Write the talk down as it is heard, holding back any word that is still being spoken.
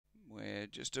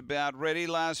Just about ready.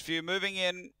 Last few moving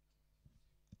in.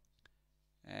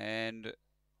 And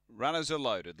runners are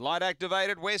loaded. Light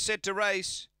activated. We're set to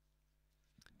race.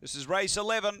 This is race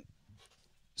 11.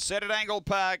 Set at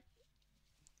Angle-Park.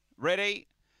 Ready.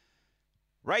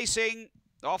 Racing.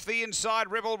 Off the inside,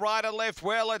 Rebel Rider left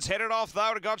well. It's headed off,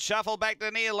 though. It got shuffled back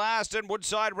to near last, and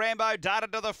Woodside Rambo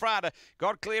darted to the front.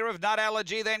 Got clear of Nut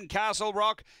Allergy, then Castle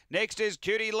Rock. Next is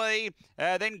Cutie Lee.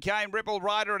 Then came Ripple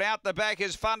Rider, and out the back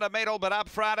is Fundamental, but up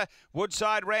front,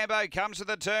 Woodside Rambo comes to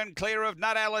the turn, clear of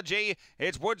Nut Allergy.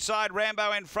 It's Woodside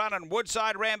Rambo in front, and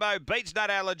Woodside Rambo beats Nut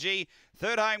Allergy.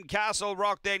 Third home, Castle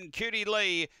Rock, then Cutie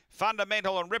Lee,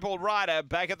 Fundamental, and Ripple Rider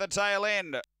back at the tail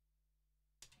end.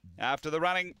 After the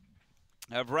running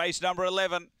of race number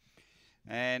 11,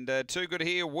 and too good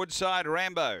here, Woodside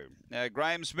Rambo.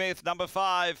 Graham Smith, number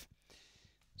 5.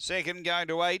 Second going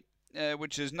to 8,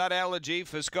 which is Nut Allergy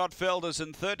for Scott Felders,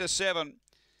 and third to 7,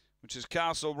 which is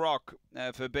Castle Rock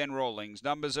for Ben Rawlings.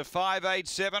 Numbers are 5, 8,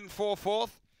 7 for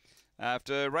fourth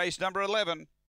after race number 11.